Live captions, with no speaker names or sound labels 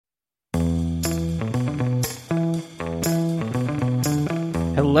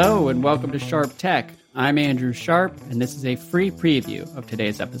Hello and welcome to Sharp Tech. I'm Andrew Sharp, and this is a free preview of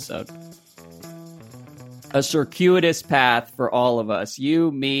today's episode. A circuitous path for all of us,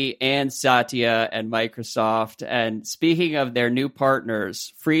 you, me, and Satya and Microsoft. And speaking of their new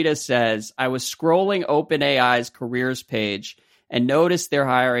partners, Frida says, I was scrolling OpenAI's careers page and noticed they're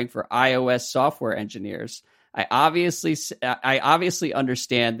hiring for iOS software engineers. I obviously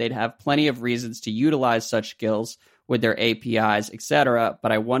understand they'd have plenty of reasons to utilize such skills with their APIs, etc.,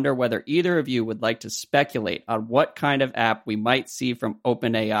 but I wonder whether either of you would like to speculate on what kind of app we might see from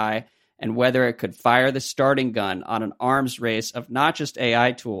OpenAI and whether it could fire the starting gun on an arms race of not just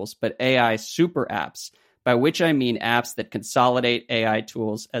AI tools, but AI super apps, by which I mean apps that consolidate AI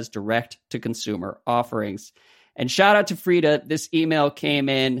tools as direct-to-consumer offerings. And shout out to Frida, this email came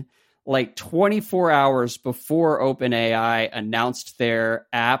in like 24 hours before OpenAI announced their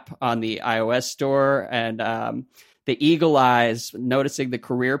app on the iOS store, and the eagle eyes noticing the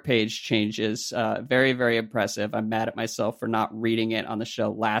career page changes, very, very impressive. I'm mad at myself for not reading it on the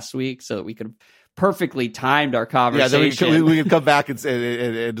show last week so that we could have perfectly timed our conversation. Yeah, then we can come back and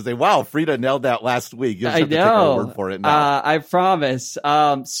say, wow, Frida nailed that last week. You just have to take our word for it now. I promise.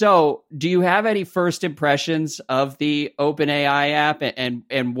 So do you have any first impressions of the OpenAI app,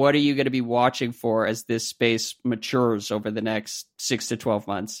 and what are you going to be watching for as this space matures over the next 6 to 12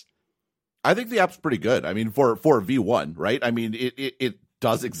 months? I think the app's pretty good. I mean, for V1, right? I mean, it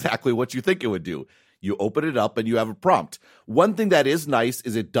does exactly what you think it would do. You open it up and you have a prompt. One thing that is nice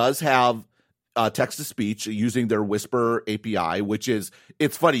is it does have text-to-speech using their Whisper API, which is,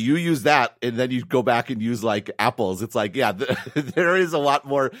 it's funny, you use that and then you go back and use like Apple's. It's like, yeah, there is a lot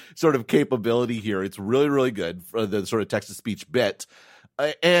more sort of capability here. It's really, really good for the sort of text-to-speech bit.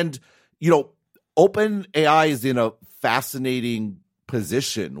 And, you know, OpenAI is in a fascinating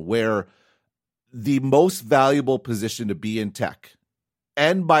position where the most valuable position to be in tech,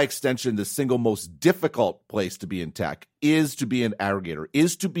 and by extension, the single most difficult place to be in tech, is to be an aggregator,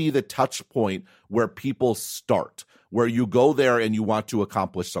 is to be the touch point where people start, where you go there and you want to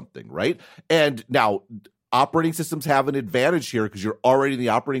accomplish something, right? And now operating systems have an advantage here because you're already in the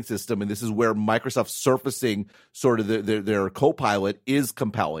operating system, and this is where Microsoft surfacing sort of their Copilot is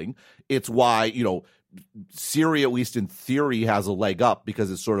compelling. It's why, you know, Siri, at least in theory, has a leg up because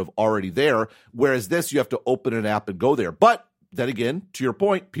it's sort of already there, whereas this, you have to open an app and go there. But then again, to your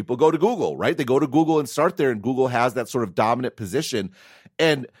point, people go to Google, right? They go to Google and start there, and Google has that sort of dominant position.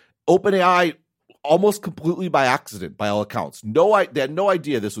 And OpenAI, almost completely by accident, by all accounts, they had no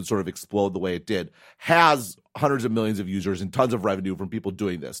idea this would sort of explode the way it did, has hundreds of millions of users and tons of revenue from people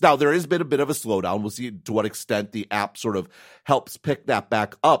doing this. Now, there has been a bit of a slowdown. We'll see to what extent the app sort of helps pick that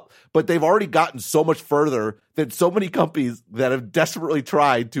back up. But they've already gotten so much further than so many companies that have desperately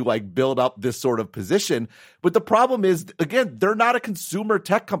tried to like build up this sort of position. But the problem is, again, they're not a consumer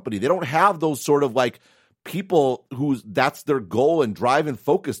tech company. They don't have those sort of like people who that's their goal and drive and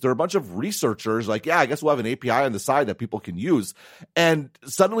focus. They're a bunch of researchers like, yeah, I guess we'll have an API on the side that people can use. And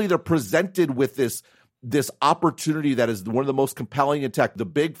suddenly they're presented with this opportunity that is one of the most compelling in tech, the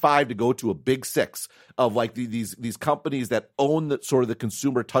big five to go to a big six of like these companies that own the sort of the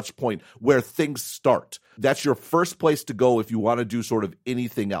consumer touch point where things start. That's your first place to go if you want to do sort of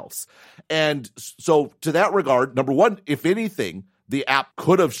anything else. And so to that regard, number one, if anything, the app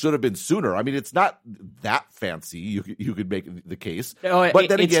should have been sooner. I mean, it's not that fancy. You could make the case. No, but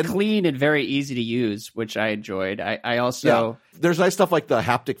then it's clean and very easy to use, which I enjoyed. I also there's nice stuff like the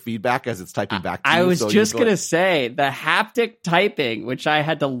haptic feedback as it's typing back to you. I was just going to say the haptic typing, which I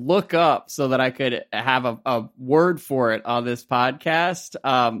had to look up so that I could have a word for it on this podcast.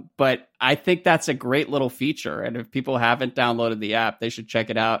 But I think that's a great little feature. And if people haven't downloaded the app, they should check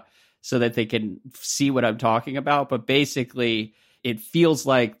it out so that they can see what I'm talking about. But basically, it feels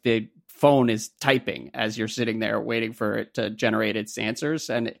like the phone is typing as you're sitting there waiting for it to generate its answers.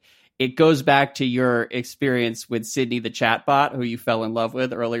 And it goes back to your experience with Sydney, the chatbot, who you fell in love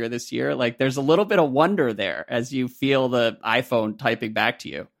with earlier this year. Like there's a little bit of wonder there as you feel the iPhone typing back to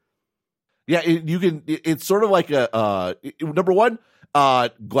you. Yeah, it's sort of like number one,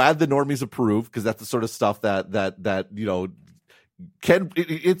 glad the normies approve, because that's the sort of stuff that you know,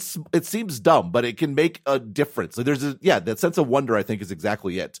 it seems dumb, but it can make a difference. So there's that sense of wonder, I think, is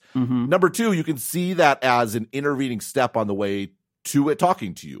exactly it. Mm-hmm. Number two, you can see that as an intervening step on the way to it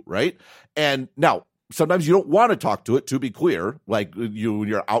talking to you, right? And now sometimes you don't want to talk to it, to be clear, like when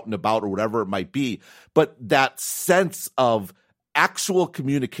you're out and about or whatever it might be, but that sense of actual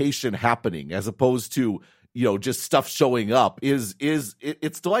communication happening as opposed to, you know, just stuff showing up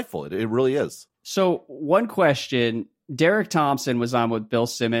it's delightful. It really is. So one question, Derek Thompson was on with Bill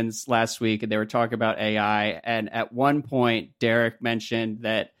Simmons last week, and they were talking about AI. And at one point, Derek mentioned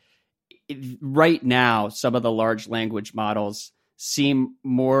that right now, some of the large language models seem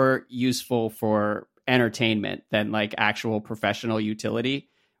more useful for entertainment than like actual professional utility.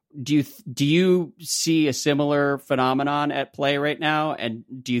 Do you see a similar phenomenon at play right now? And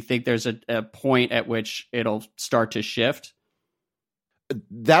do you think there's a point at which it'll start to shift?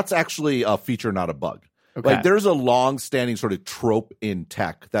 That's actually a feature, not a bug. Okay. Like there's a long-standing sort of trope in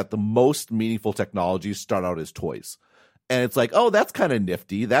tech that the most meaningful technologies start out as toys. And it's like, oh, that's kind of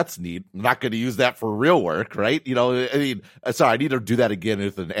nifty. That's neat. I'm not going to use that for real work, right? You know, I mean, sorry, I need to do that again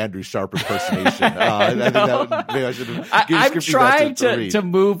with an Andrew Sharp impersonation. I'm trying to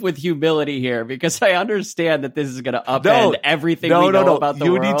move with humility here because I understand that this is going to upend everything we know about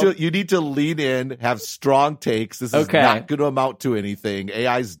the world. You need to lean in, have strong takes. This is not going to amount to anything.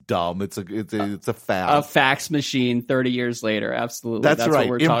 AI's dumb. It's a fad. A fax machine 30 years later. Absolutely. That's right. What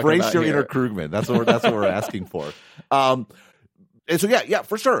we're talking Embrace about your here. inner Krugman. That's what we're asking for. And so, yeah,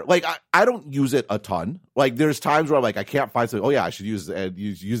 for sure. Like, I don't use it a ton. Like, there's times where I'm like, I can't find something. Oh, yeah, I should use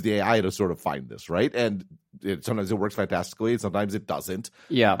the AI to sort of find this, right? And sometimes it works fantastically, and sometimes it doesn't.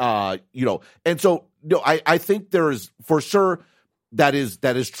 Yeah. And so, I think there is, for sure, that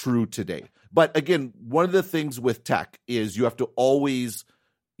is true today. But again, one of the things with tech is you have to always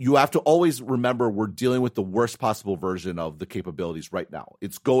remember we're dealing with the worst possible version of the capabilities right now.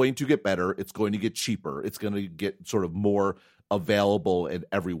 It's going to get better. It's going to get cheaper. It's going to get sort of more available and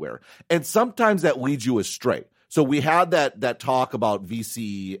everywhere. And sometimes that leads you astray. So we had that talk about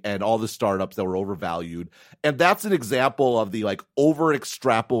VC and all the startups that were overvalued. And that's an example of the like over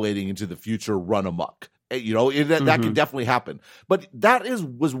extrapolating into the future run amok. That can definitely happen. But that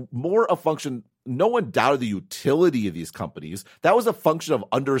was more a function. No one doubted the utility of these companies. That was a function of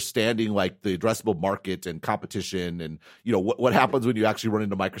understanding like the addressable market and competition and, what happens when you actually run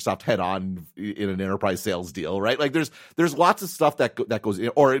into Microsoft head on in an enterprise sales deal, right? Like there's lots of stuff that goes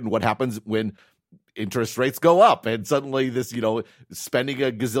in, or in what happens when interest rates go up and suddenly this, spending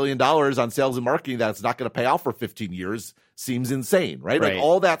 $1 gazillion on sales and marketing that's not going to pay out for 15 years seems insane, right? Like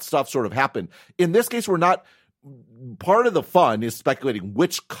all that stuff sort of happened. In this case, we're not, part of the fun is speculating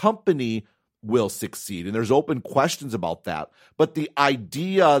which company will succeed. And there's open questions about that. But the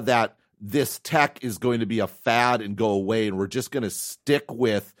idea that this tech is going to be a fad and go away and we're just going to stick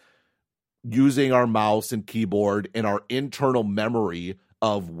with using our mouse and keyboard and our internal memory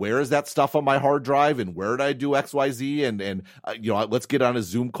of where is that stuff on my hard drive and where did I do XYZ and let's get on a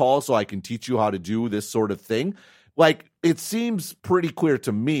Zoom call so I can teach you how to do this sort of thing. Like, it seems pretty clear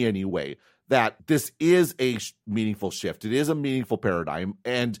to me anyway that this is a meaningful shift. It is a meaningful paradigm,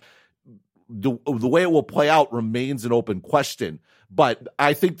 and the way it will play out remains an open question. But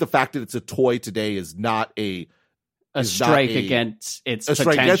I think the fact that it's a toy today is not a strike against its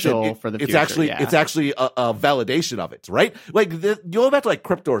potential for the future. It's actually a validation of it, right? Like you go back to like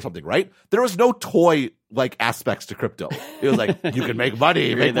crypto or something, right? There was no toy like aspects to crypto. It was like you can make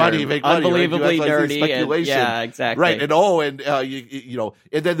money, make money, unbelievably right? nerdy, speculation, yeah, exactly, right? And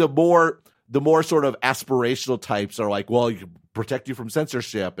and then the more sort of aspirational types are like, well, you can protect you from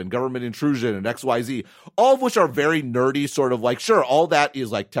censorship and government intrusion and XYZ, all of which are very nerdy, sort of like, sure, all that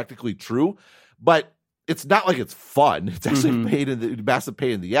is like technically true, but it's not like it's fun. It's actually massive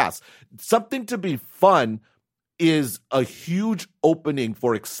pain in the ass. Something to be fun is a huge opening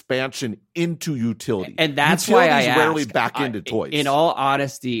for expansion into utility. And that's why I rarely asked, back into toys. In all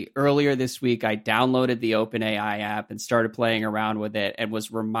honesty, earlier this week, I downloaded the OpenAI app and started playing around with it and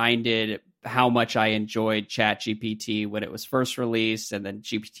was reminded how much I enjoyed ChatGPT when it was first released and then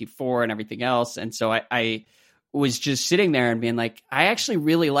GPT-4 and everything else. And so I was just sitting there and being like, I actually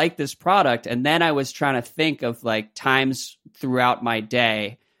really like this product. And then I was trying to think of like times throughout my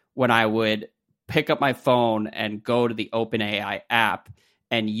day when I would pick up my phone and go to the OpenAI app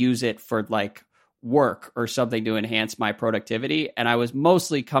and use it for like work or something to enhance my productivity. And I was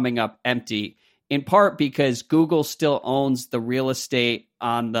mostly coming up empty, in part because Google still owns the real estate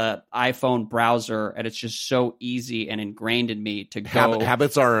on the iPhone browser, and it's just so easy and ingrained in me to go.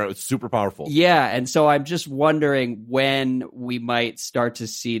 Habits are super powerful. Yeah, and so I'm just wondering when we might start to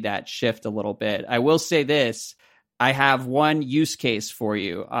see that shift a little bit. I will say this. I have one use case for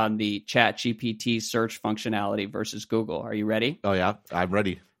you on the ChatGPT search functionality versus Google. Are you ready? Oh, yeah, I'm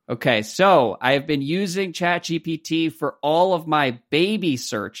ready. Okay, so I have been using ChatGPT for all of my baby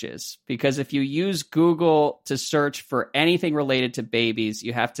searches because if you use Google to search for anything related to babies,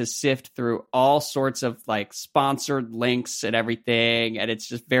 you have to sift through all sorts of like sponsored links and everything, and it's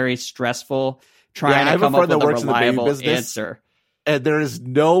just very stressful trying to come up with a reliable answer. And there is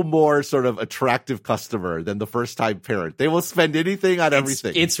no more sort of attractive customer than the first-time parent. They will spend anything on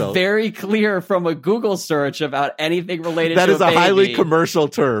everything. It's very clear from a Google search about anything related that to is a highly commercial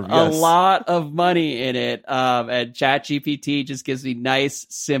term. Yes. A lot of money in it. And ChatGPT just gives me nice,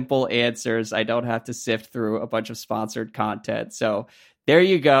 simple answers. I don't have to sift through a bunch of sponsored content. So there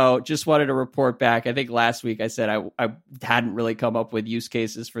you go. Just wanted to report back. I think last week I said I hadn't really come up with use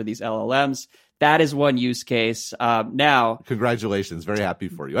cases for these LLMs. That is one use case. Now, congratulations. Very happy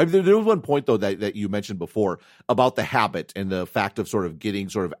for you. I mean, there was one point, though, that you mentioned before about the habit and the fact of sort of getting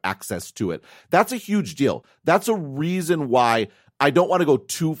sort of access to it. That's a huge deal. That's a reason why I don't want to go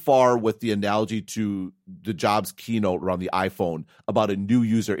too far with the analogy to the Jobs keynote around the iPhone about a new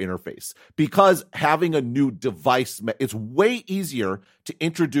user interface, because having a new device, it's way easier to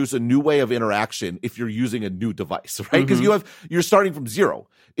introduce a new way of interaction if you're using a new device, right? Because you're starting from zero.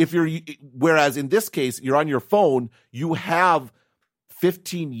 Whereas in this case, you're on your phone, you have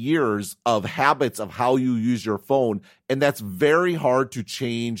 15 years of habits of how you use your phone, and that's very hard to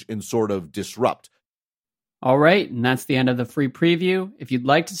change and sort of disrupt. All right, and that's the end of the free preview. If you'd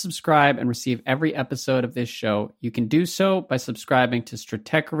like to subscribe and receive every episode of this show, you can do so by subscribing to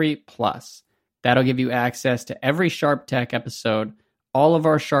Stratechery Plus. That'll give you access to every Sharp Tech episode, all of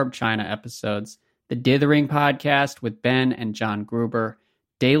our Sharp China episodes, the Dithering podcast with Ben and John Gruber,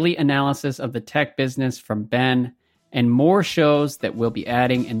 daily analysis of the tech business from Ben, and more shows that we'll be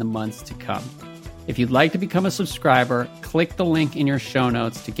adding in the months to come. If you'd like to become a subscriber, click the link in your show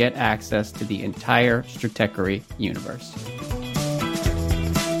notes to get access to the entire Stratechery universe.